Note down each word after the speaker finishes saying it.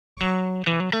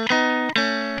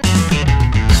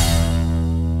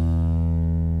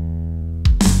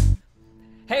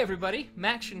everybody,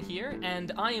 Maction here,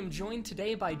 and I am joined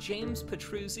today by James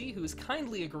Petruzzi, who's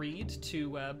kindly agreed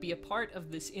to be a part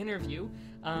of this interview.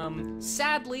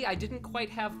 Sadly, I didn't quite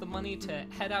have the money to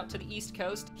head out to the East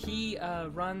Coast. He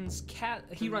runs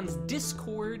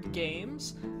Discord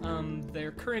games.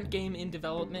 Their current game in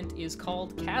development is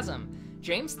called Chasm.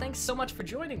 James, thanks so much for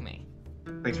joining me.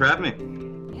 Thanks for having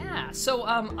me. Yeah, so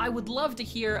I would love to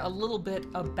hear a little bit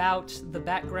about the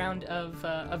background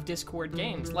of Discord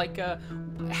games. Like,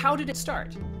 how did it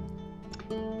start?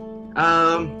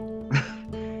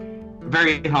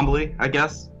 Very humbly, I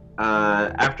guess.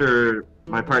 After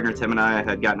my partner Tim and I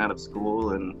had gotten out of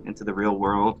school and into the real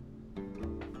world,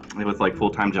 with like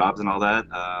full-time jobs and all that,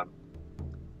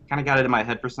 kind of got it in my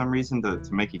head for some reason to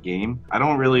make a game. I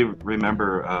don't really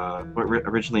remember what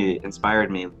originally inspired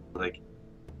me. Like,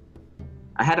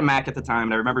 I had a Mac at the time,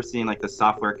 and I remember seeing like this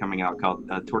software coming out called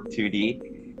Torque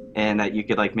 2D, and that you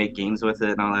could like make games with it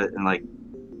and all that, and like,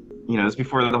 you know, it was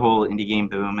before the whole indie game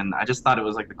boom, and I just thought it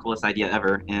was like the coolest idea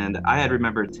ever. And I had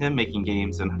remembered Tim making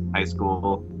games in high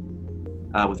school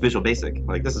with Visual Basic.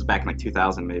 Like, this is back in like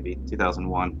 2000, maybe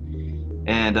 2001,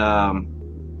 and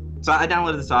so I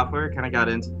downloaded the software, kind of got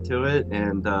into it,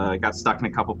 and got stuck in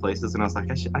a couple places, and I was like,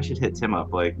 I should hit Tim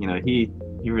up. Like, you know, he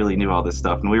really knew all this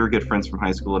stuff, and we were good friends from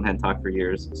high school and hadn't talked for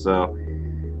years. So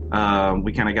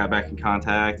we kind of got back in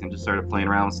contact and just started playing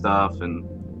around with stuff and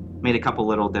made a couple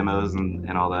little demos and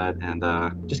all that, and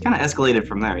just kind of escalated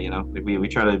from there. You know, like we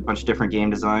tried a bunch of different game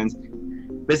designs.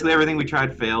 Basically everything we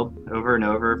tried failed over and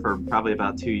over for probably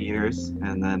about 2 years,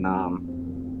 and then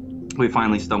we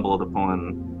finally stumbled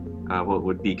upon what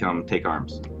would become Take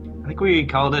Arms. I think we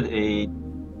called it a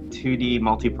 2D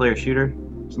multiplayer shooter,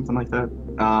 something like that.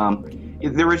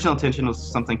 The original intention was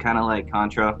something kind of like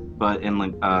Contra, but in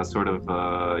like sort of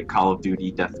Call of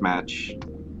Duty deathmatch,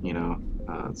 you know,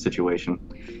 situation.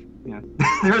 Yeah,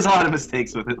 there was a lot of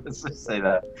mistakes with it. Let's just say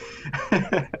that.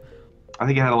 I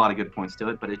think it had a lot of good points to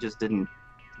it, but it just didn't,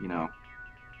 you know,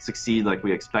 succeed like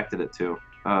we expected it to.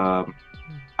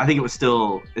 I think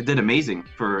it did amazing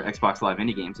for Xbox Live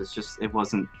indie games. It's just it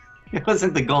wasn't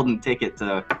the golden ticket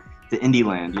to indie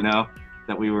land, you know,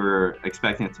 that we were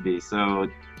expecting it to be. So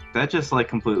that just like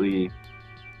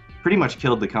pretty much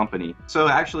killed the company. So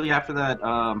actually after that,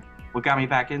 what got me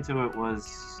back into it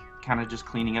was kind of just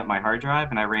cleaning up my hard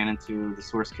drive, and I ran into the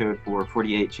source code for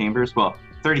 48 chambers, well,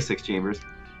 36 chambers,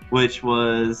 which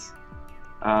was,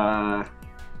 well,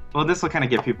 this will kind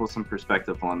of give people some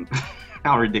perspective on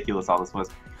how ridiculous all this was.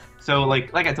 So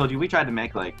like I told you, we tried to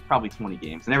make like probably 20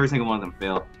 games, and every single one of them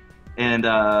failed. And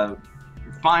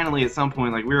finally, at some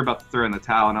point, like we were about to throw in the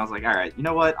towel, and I was like, all right, you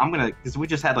know what? Because we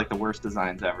just had like the worst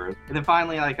designs ever. And then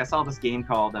finally, like I saw this game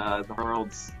called The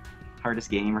World's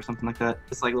Hardest Game or something like that.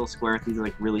 It's like little square with these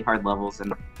like really hard levels,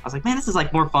 and I was like, man, this is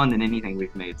like more fun than anything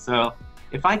we've made. So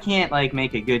if I can't like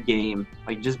make a good game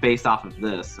like just based off of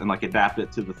this and like adapt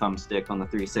it to the thumbstick on the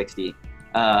 360,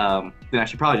 then I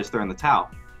should probably just throw in the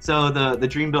towel. So the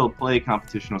Dream Build Play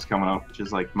competition was coming up, which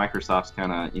is like Microsoft's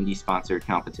kind of indie sponsored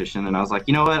competition, and I was like,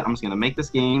 you know what, I'm just gonna make this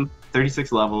game,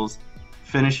 36 levels,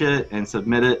 finish it and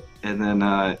submit it, and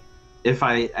then if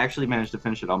I actually manage to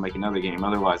finish it, I'll make another game.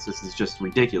 Otherwise, this is just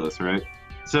ridiculous, right?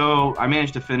 So I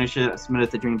managed to finish it. I submitted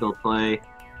it to Dream Build Play,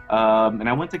 and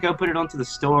I went to go put it onto the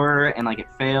store, and like it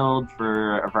failed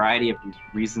for a variety of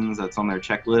reasons that's on their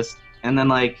checklist. And then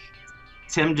like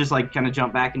Tim just like kind of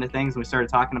jumped back into things, and we started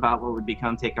talking about what would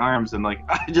become Take Arms, and like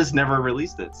I just never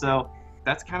released it. So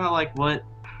that's kind of like what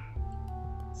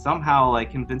somehow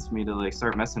like convinced me to like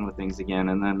start messing with things again.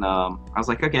 And then I was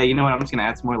like, okay, you know what? I'm just gonna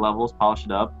add some more levels, polish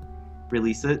it up,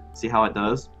 release it, see how it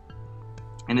does.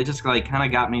 And it just like kind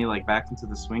of got me like back into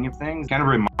the swing of things. Kind of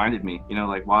reminded me, you know,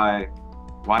 like why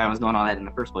I was doing all that in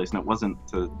the first place. And it wasn't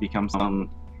to become some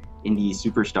indie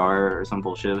superstar or some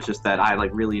bullshit. It was just that I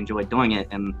like really enjoyed doing it,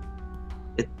 and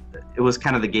it was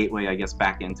kind of the gateway, I guess,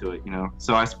 back into it, you know.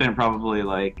 So I spent probably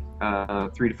like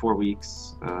 3 to 4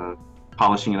 weeks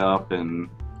polishing it up and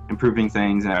improving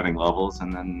things and adding levels,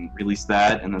 and then released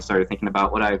that, and then started thinking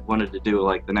about what I wanted to do,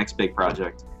 like the next big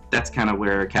project. That's kind of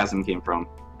where Chasm came from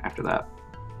after that.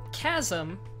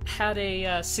 Chasm had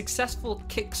a successful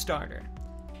Kickstarter.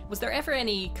 Was there ever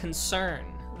any concern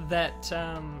that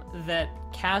that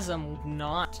Chasm would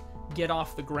not get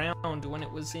off the ground when it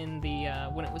was in the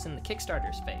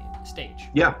Kickstarter stage?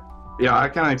 Yeah, I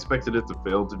kind of expected it to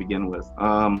fail to begin with.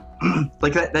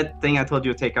 Like that thing I told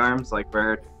you with Take Arms, like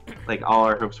where like all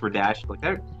our hopes were dashed. Like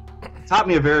that taught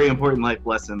me a very important life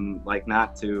lesson, like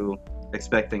not to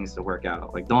expect things to work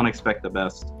out. Like don't expect the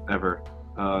best ever.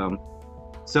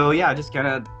 So yeah, I just kind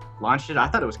of launched it, I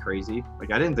thought it was crazy.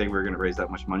 Like, I didn't think we were going to raise that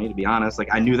much money, to be honest. Like,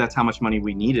 I knew that's how much money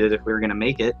we needed if we were going to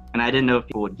make it, and I didn't know if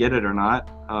people would get it or not.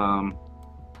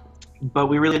 But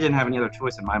we really didn't have any other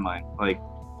choice in my mind. Like,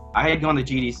 I had gone to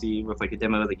GDC with like a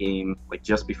demo of the game, like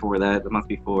just before that, the month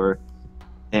before,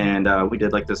 and we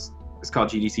did like this. It's called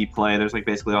GDC Play. There's like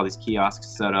basically all these kiosks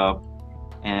set up,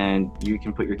 and you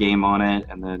can put your game on it.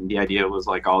 And then the idea was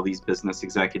like all these business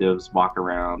executives walk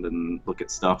around and look at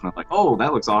stuff, and I'm like, oh,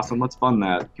 that looks awesome. Let's fund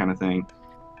that kind of thing.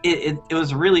 It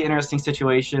was a really interesting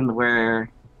situation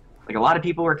where like a lot of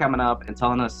people were coming up and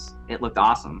telling us it looked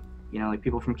awesome. You know, like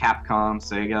people from Capcom,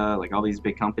 Sega, like all these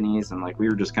big companies, and like we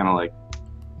were just kind of like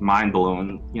mind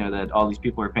blown, you know, that all these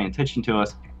people were paying attention to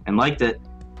us and liked it.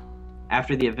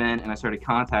 After the event, and I started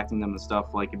contacting them and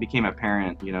stuff, like it became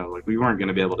apparent, you know, like we weren't going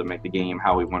to be able to make the game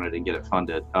how we wanted and get it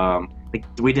funded. Like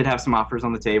we did have some offers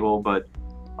on the table, but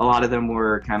a lot of them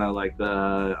were kind of like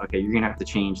okay, you're going to have to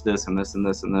change this and this and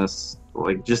this and this,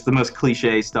 like just the most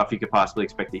cliche stuff you could possibly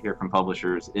expect to hear from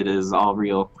publishers. It is all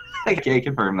real. I can't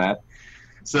confirm that.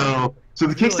 So the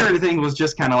Kickstarter thing was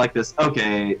just kind of like this,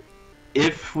 okay,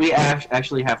 if we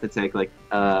actually have to take like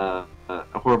a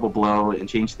horrible blow and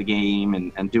change the game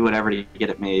and do whatever to get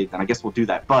it made, then I guess we'll do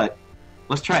that. But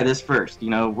let's try this first. You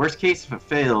know, worst case, if it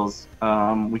fails,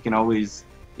 we can always,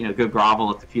 you know, go grovel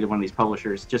at the feet of one of these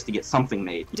publishers just to get something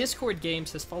made. Discord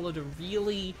Games has followed a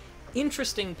really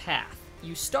interesting path.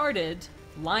 You started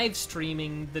live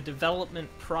streaming the development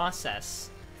process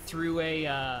through a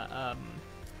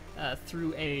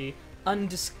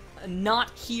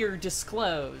not here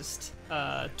disclosed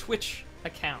Twitch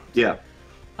account. Yeah.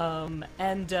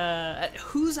 And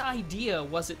whose idea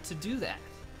was it to do that?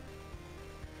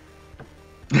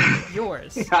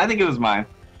 Yours. I think it was mine.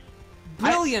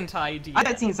 Brilliant idea. I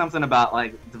had seen something about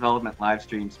like development live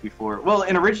streams before. Well,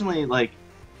 and originally, like,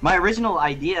 my original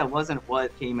idea wasn't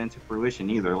what came into fruition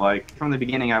either. Like, from the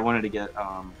beginning, I wanted to get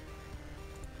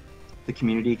the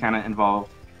community kind of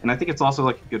involved. And I think it's also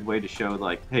like a good way to show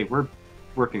like, hey, we're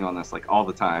working on this like all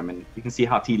the time, and you can see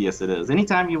how tedious it is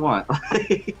anytime you want.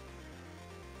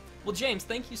 Well, James,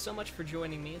 thank you so much for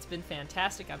joining me. It's been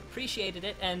fantastic. I've appreciated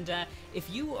it. And if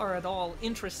you are at all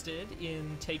interested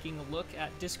in taking a look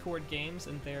at Discord Games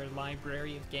and their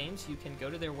library of games, you can go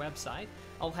to their website.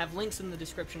 I'll have links in the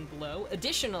description below.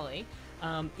 Additionally,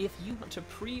 if you want to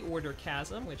pre-order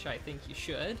Chasm, which I think you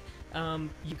should,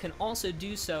 you can also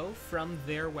do so from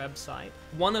their website.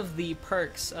 One of the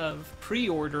perks of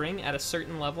pre-ordering at a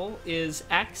certain level is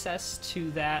access to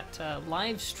that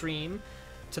live stream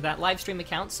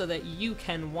account so that you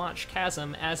can watch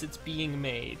Chasm as it's being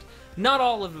made. Not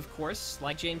all of course.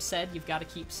 Like James said, you've got to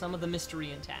keep some of the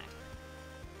mystery intact.